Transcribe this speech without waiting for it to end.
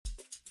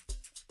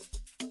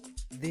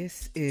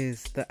This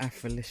is the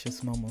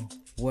Afrolicious Mama.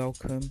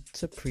 Welcome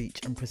to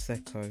Preach and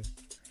Prosecco,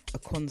 a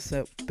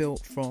concept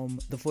built from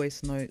the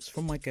voice notes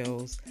from my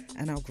girls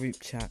and our group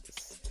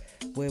chats,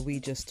 where we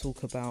just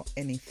talk about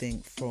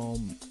anything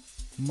from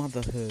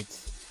motherhood,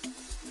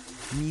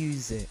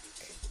 music,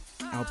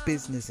 our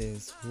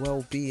businesses,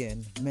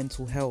 well-being,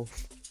 mental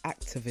health,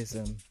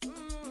 activism,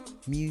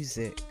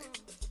 music,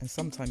 and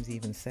sometimes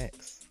even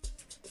sex.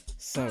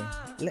 So,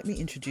 let me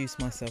introduce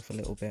myself a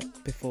little bit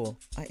before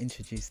I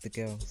introduce the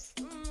girls.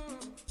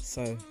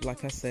 So,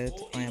 like I said,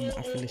 I am the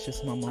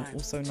Afrolicious Mama,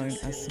 also known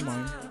as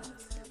Simone.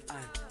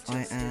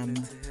 I am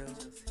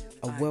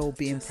a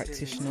well-being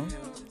practitioner.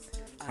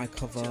 I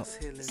cover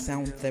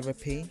sound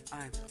therapy.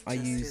 I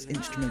use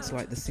instruments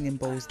like the singing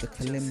bowls, the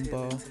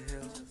kalimba,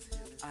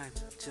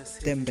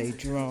 djembe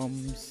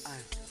drums.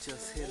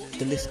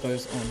 The list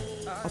goes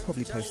on. I'll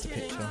probably post a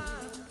picture.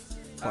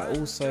 I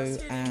also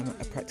am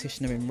a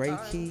practitioner in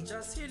Reiki,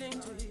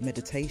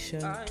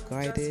 meditation,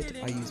 guided.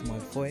 I use my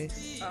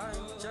voice.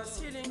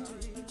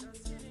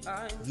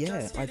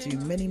 Yeah, I do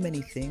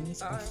many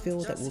things. I feel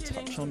that we'll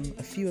touch on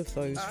a few of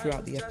those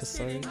throughout the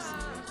episodes,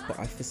 but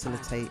I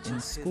facilitate in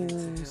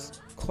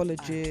schools,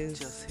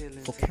 colleges,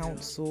 for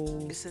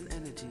councils.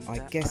 I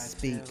guest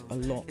speak a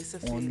lot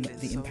on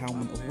the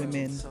empowerment of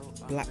women,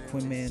 black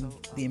women,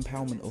 the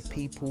empowerment of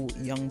people,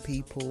 young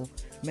people,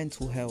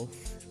 mental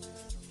health,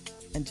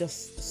 and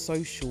just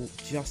social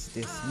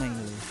justice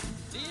mainly.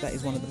 That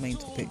is one of the main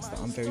topics that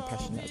I'm very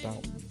passionate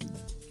about.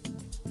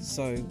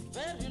 So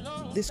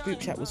this group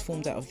chat was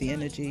formed out of the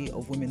energy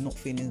of women not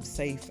feeling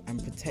safe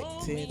and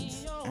protected,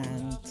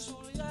 and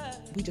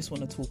we just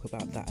want to talk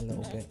about that a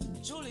little bit.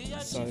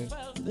 So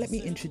let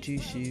me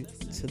introduce you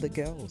to the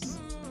girls.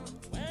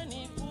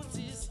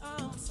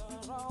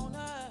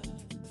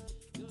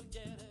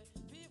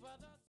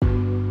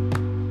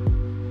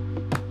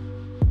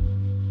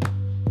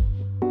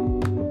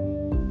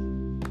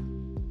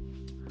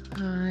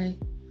 Hi,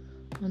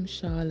 I'm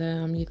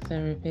Charlotte. I'm your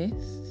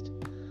therapist.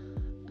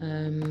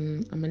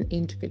 I'm an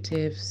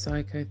integrative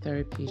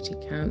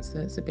psychotherapeutic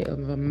counsellor. It's a bit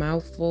of a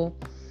mouthful,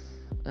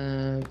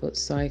 but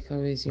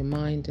psycho is your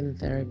mind and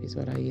therapy is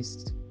what I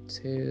used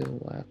to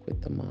work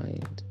with the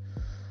mind.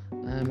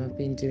 I've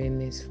been doing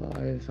this for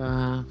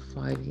over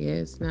 5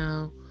 years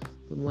now.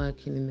 Been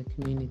working in the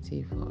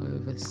community for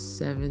over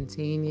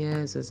 17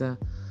 years as a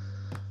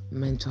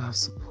mental health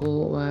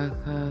support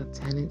worker,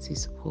 tenancy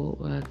support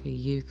worker,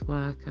 youth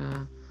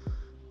worker,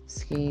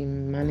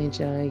 scheme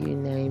manager, you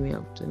name it.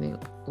 I've done it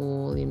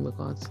all in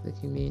regards to the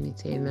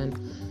community. And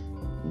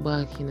then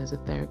working as a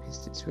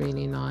therapist, it's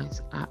really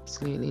nice.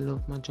 Absolutely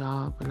love my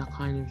job, and I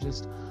kind of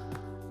just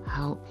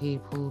help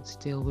people to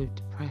deal with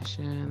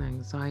depression,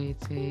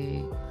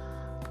 anxiety,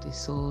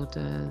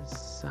 disorders,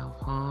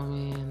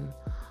 self-harming,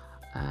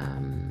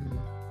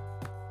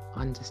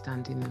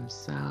 understanding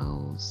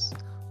themselves,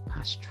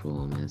 past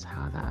traumas,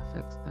 how that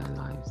affects their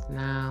lives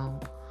now,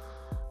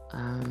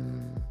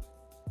 and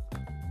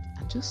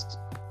just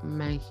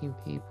making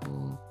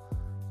people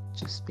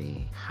just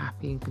be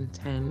happy and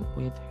content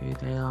with who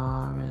they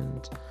are,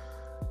 and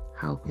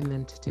helping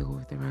them to deal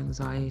with their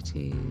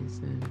anxieties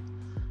and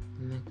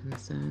their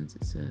concerns.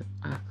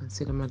 I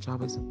consider my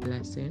job as a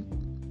blessing,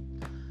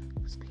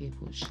 because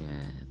people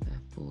share their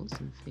thoughts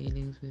and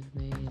feelings with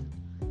me,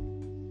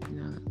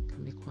 and it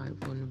can be quite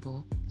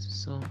vulnerable to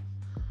some.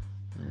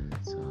 And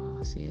so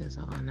I see it as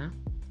an honour.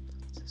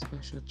 It's a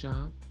special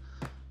job.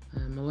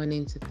 I went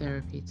into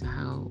therapy to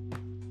help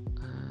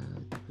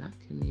the black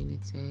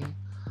community.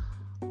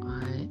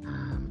 I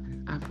am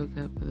an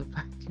advocate for the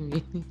black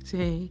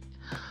community.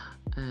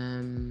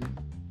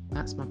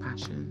 That's my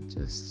passion,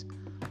 just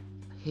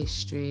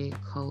history,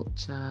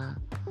 culture,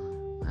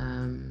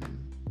 and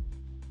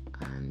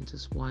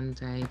just one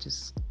day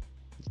just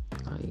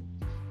like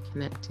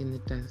connecting the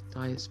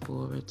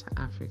diaspora to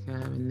Africa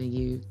and the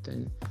youth,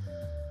 and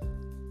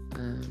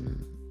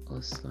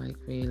us like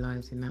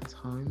realising that's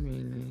home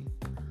really,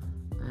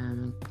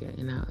 and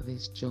getting out of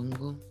this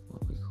jungle,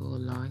 what we call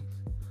life.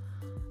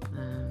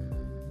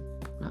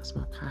 That's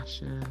my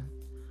passion.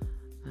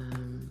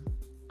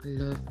 I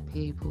love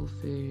people,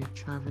 food,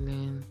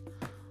 travelling,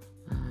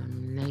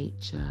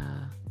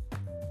 nature,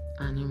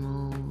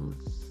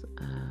 animals,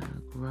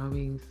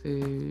 growing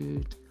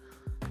food,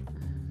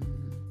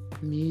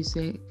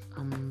 music.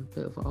 I'm a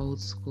bit of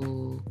old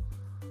school,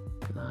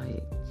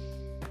 like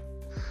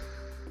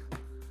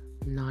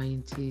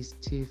 90s,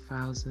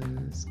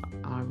 2000s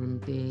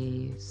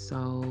R&B,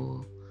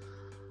 soul,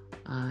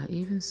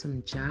 even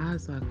some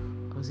jazz. Like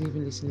I was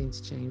even listening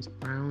to James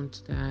Brown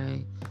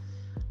today,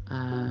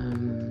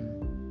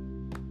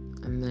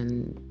 and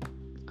then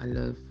I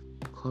love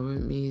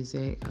current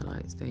music. I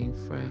like staying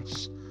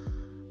fresh.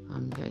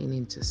 I'm getting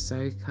into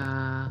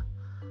soca.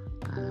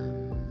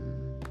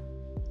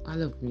 I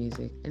love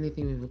music,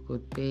 anything with a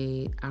good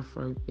beat,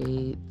 Afro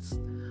beats,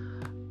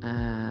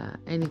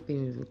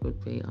 anything with a good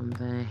beat. I'm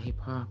there. Hip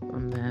hop,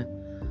 I'm there.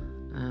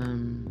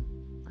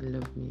 I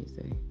love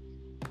music.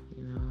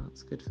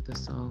 It's good for the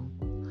soul.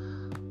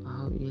 I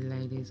hope you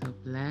ladies are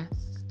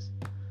blessed.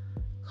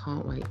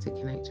 can't wait to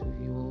connect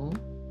with you all.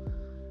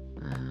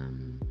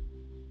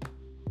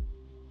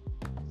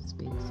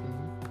 Speak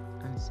soon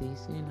and see you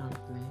soon,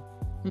 hopefully.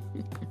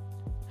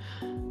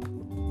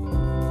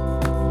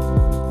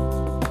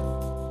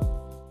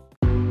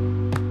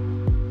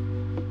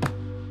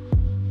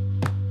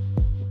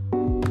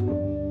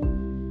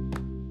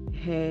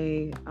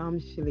 Hey, I'm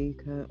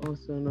Shalika,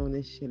 also known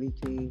as Shelly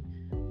G.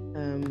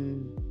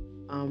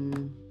 I'm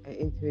an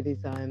interior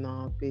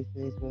designer,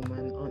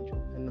 businesswoman,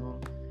 entrepreneur,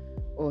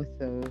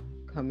 also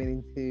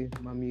coming into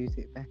my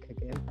music back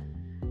again.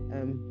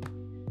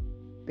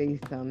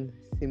 Based on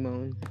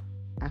Simone,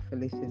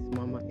 Affalicious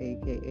Mama,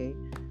 aka.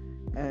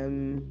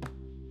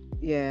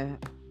 Yeah,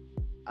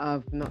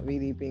 I've not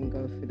really been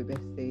going through the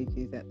best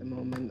stages at the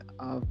moment.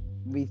 I've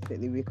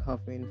recently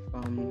recovering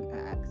from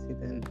an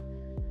accident,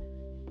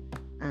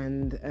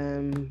 and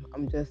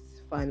I'm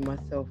just finding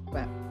myself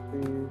back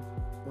through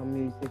my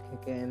music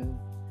again,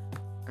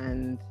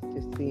 and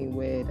just seeing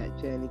where that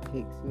journey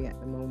takes me at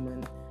the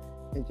moment,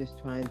 and just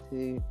trying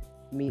to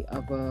meet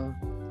other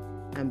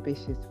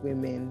ambitious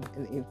women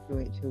and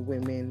influential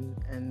women,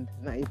 and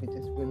not even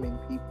just women,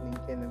 people in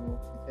general,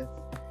 to just,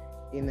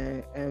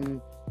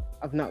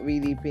 I've not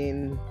really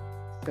been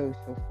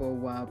social for a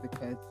while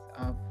because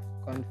I've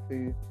gone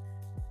through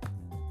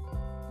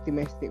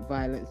domestic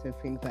violence and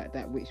things like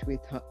that, which we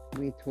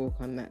talk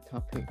on that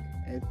topic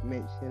as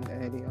mentioned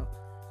earlier.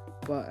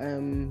 But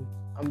I'm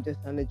just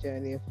on a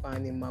journey of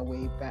finding my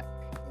way back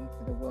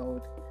into the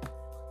world,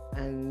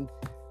 and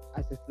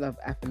I just love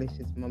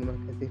Affalicious Mama,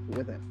 because if it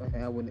wasn't for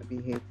her, I wouldn't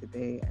be here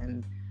today,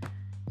 and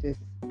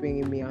just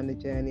bringing me on the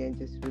journey and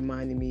just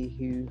reminding me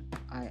who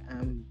I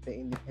am, the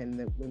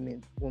independent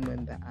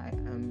woman that I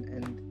am,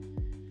 and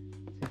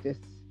to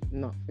just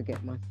not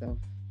forget myself.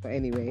 But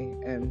anyway,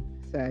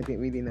 so I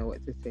didn't really know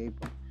what to say,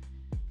 but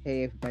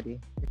hey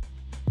everybody.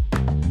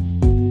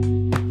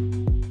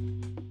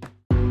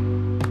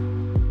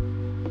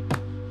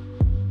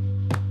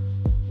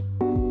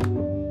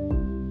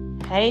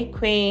 Hey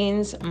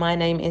Queens, my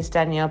name is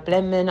Danielle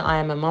Blenman. I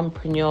am a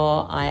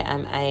mumpreneur. I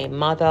am a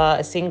mother,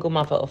 a single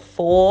mother of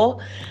 4,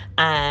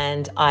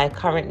 and I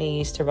currently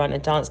used to run a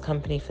dance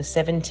company for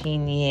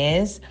 17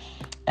 years.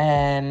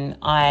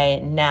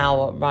 I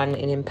now run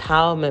an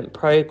empowerment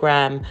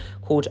program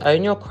called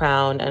Own Your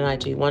Crown, and I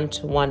do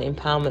one-to-one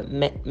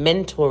empowerment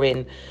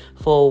mentoring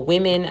for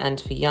women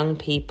and for young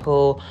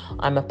people.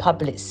 I'm a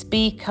public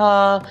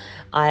speaker.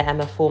 I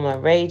am a former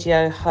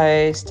radio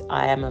host.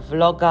 I am a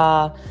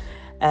vlogger.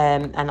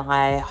 And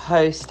I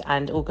host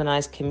and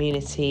organise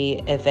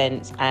community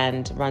events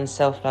and run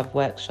self-love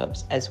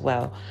workshops as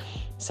well.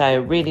 So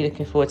really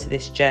looking forward to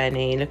this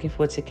journey, looking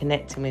forward to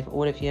connecting with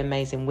all of you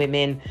amazing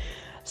women.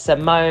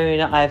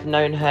 Simone, I've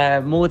known her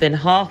more than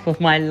half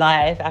of my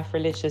life,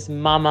 Affalicious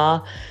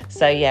Mama.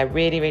 So yeah,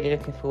 really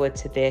looking forward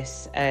to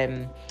this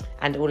and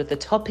all of the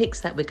topics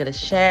that we're going to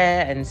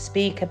share and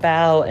speak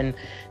about and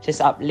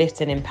just uplift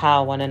and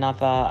empower one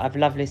another. I've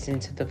loved listening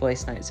to the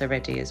voice notes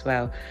already as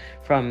well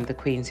from the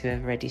queens who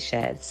have already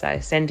shared. So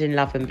sending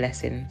love and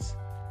blessings.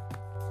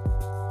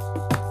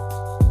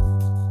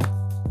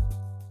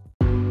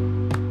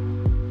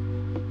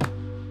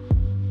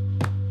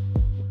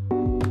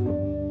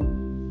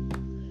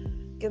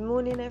 Good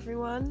morning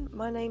everyone,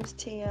 my name's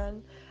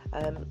Tian.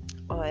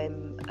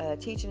 I'm a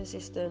teaching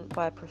assistant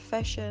by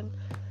profession,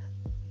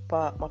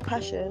 but my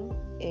passion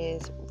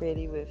is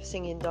really with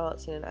singing,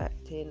 dancing and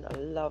acting. I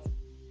love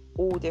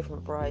all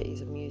different varieties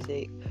of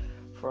music,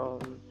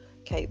 from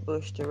Kate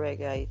Bush to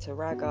reggae to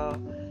ragga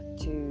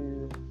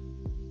to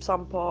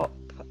sun pop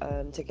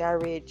to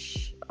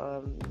garage.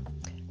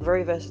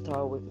 Very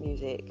versatile with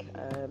music.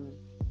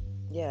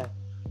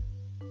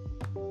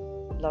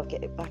 Love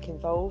getting back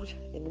involved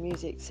in the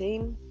music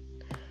scene.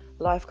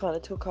 Life kind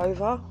of took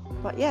over,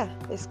 but yeah,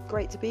 it's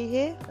great to be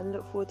here and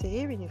look forward to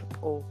hearing you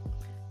all.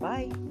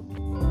 Bye.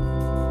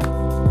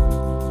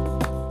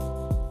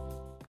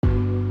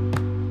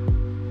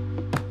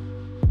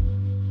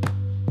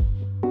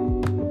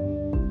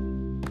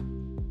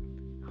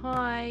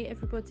 Hi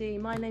everybody,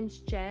 my name's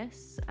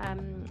Jess.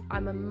 I'm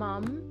a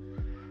mum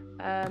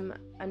and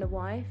a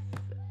wife.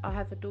 I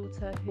have a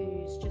daughter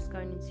who's just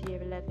going into year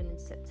 11 in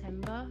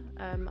September.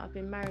 I've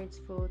been married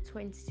for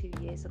 22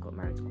 years. I got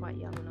married quite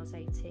young when I was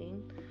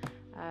 18.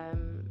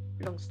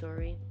 Long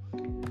story,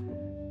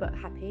 but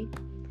happy.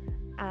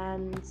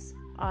 And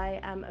I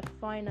am a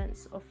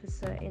finance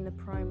officer in a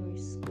primary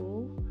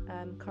school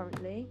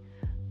currently.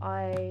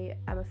 I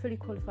am a fully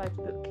qualified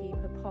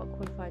bookkeeper, part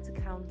qualified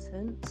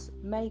accountant,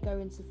 may go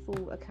into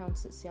full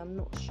accountancy, I'm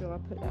not sure. I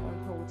put that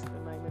on hold for the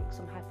moment because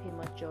I'm happy in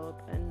my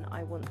job and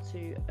I want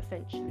to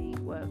eventually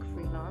work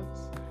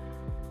freelance.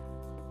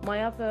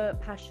 My other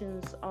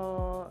passions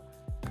are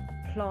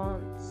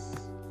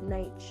plants,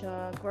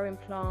 nature, growing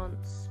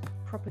plants,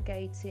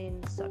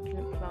 propagating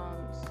succulent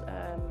plants.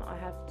 I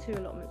have 2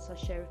 allotments I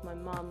share with my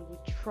mum. We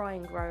try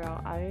and grow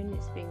our own.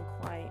 It's been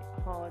quite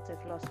hard over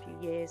the last few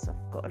years.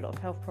 I've got a lot of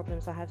health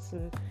problems. I have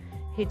some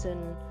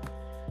hidden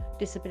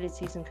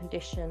disabilities and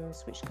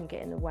conditions which can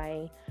get in the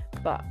way,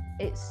 but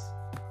it's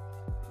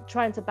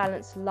trying to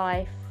balance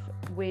life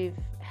with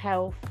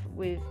health,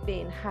 with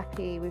being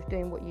happy, with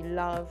doing what you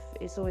love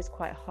is always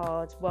quite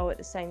hard, while at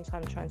the same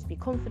time trying to be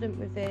confident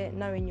with it,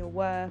 knowing your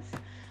worth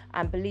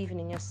and believing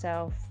in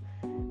yourself.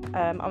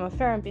 I'm a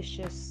very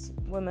ambitious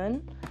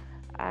woman.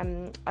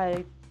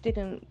 I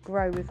didn't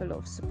grow with a lot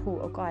of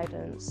support or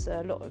guidance.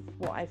 A lot of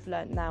what I've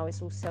learned now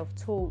is all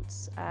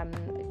self-taught. I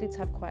did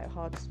have quite a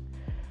hard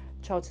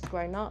childhood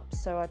growing up,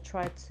 so I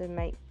tried to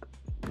make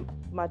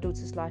my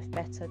daughter's life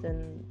better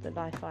than the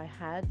life I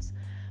had,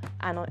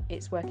 and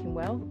it's working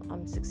well.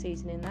 I'm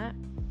succeeding in that.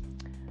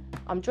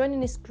 I'm joining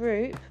this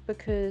group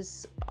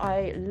because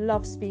I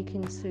love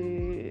speaking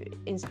to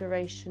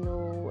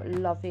inspirational,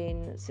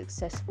 loving,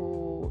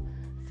 successful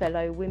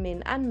fellow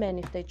women and men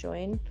if they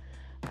join.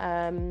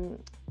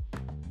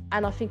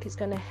 And I think it's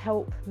going to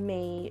help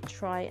me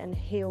try and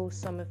heal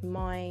some of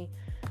my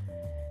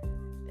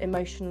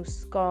emotional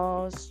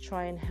scars,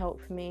 try and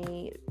help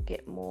me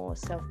get more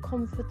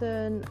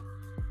self-confident,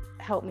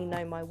 help me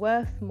know my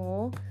worth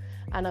more.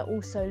 And I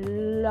also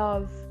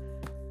love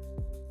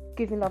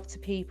giving love to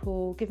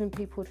people, giving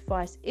people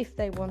advice if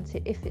they want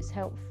it, if it's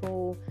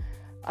helpful.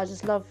 I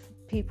just love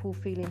people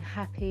feeling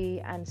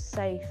happy and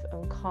safe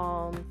and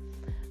calm.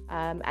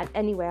 And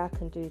any way I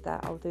can do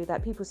that, I'll do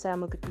that. People say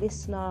I'm a good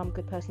listener, I'm a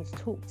good person to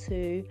talk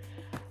to.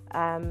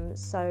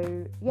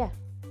 So yeah,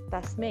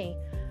 that's me.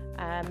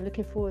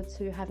 Looking forward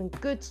to having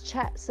good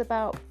chats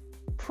about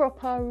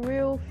proper,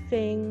 real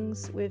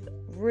things with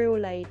real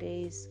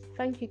ladies.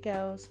 Thank you,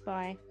 girls.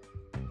 Bye.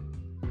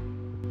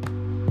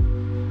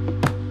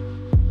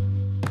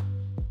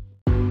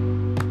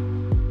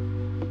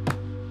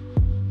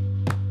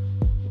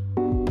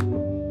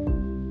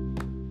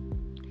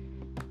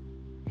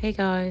 Hey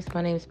guys,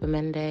 my name is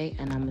Bamende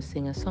and I'm a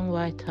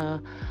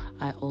singer-songwriter.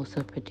 I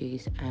also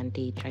produce and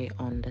DJ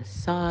on the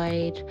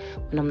side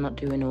when I'm not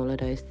doing all of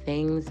those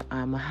things.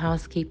 I'm a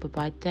housekeeper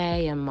by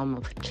day and mum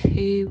of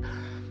two.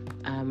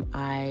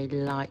 I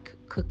like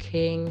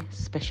cooking,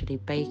 especially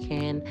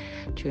baking.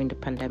 During the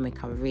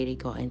pandemic, I really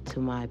got into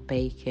my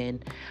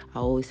baking. I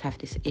always have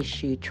this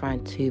issue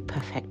trying to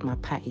perfect my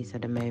patties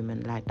at the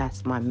moment. Like,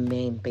 that's my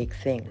main big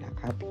thing.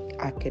 Like,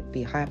 I could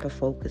be hyper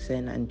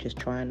focusing and just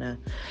trying to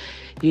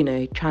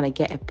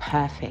get it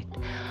perfect.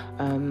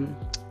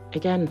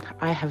 Again,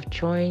 I have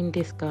joined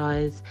this,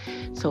 guys,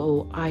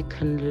 so I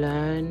can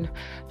learn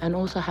and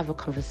also have a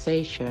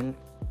conversation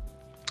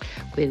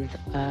with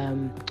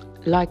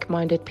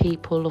like-minded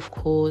people, of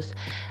course,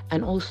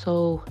 and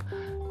also,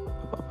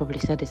 I probably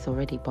said this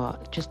already,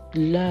 but just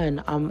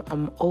learn.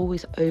 I'm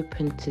always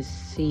open to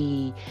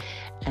see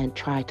and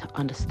try to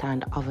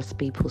understand other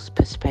people's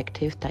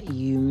perspective that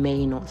you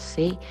may not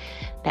see,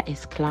 that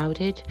is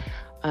clouded.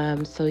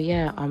 So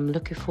yeah, I'm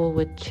looking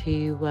forward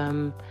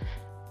to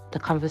the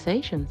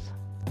conversations.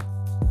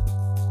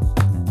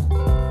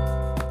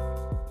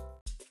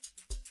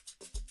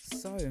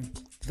 So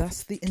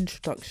that's the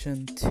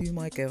introduction to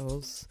my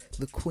girls,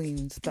 the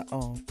queens that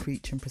are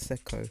Preach and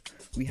Prosecco.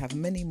 We have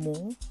many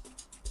more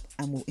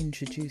and we'll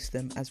introduce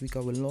them as we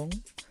go along.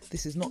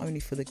 This is not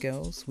only for the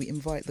girls, we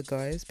invite the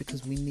guys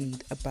because we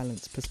need a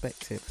balanced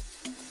perspective.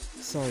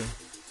 So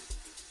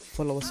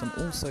follow us on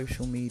all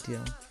social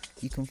media.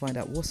 You can find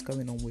out what's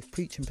going on with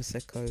Preach and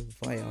Prosecco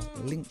via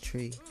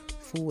Linktree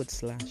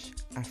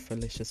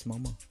 /Afrolicious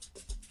Mama.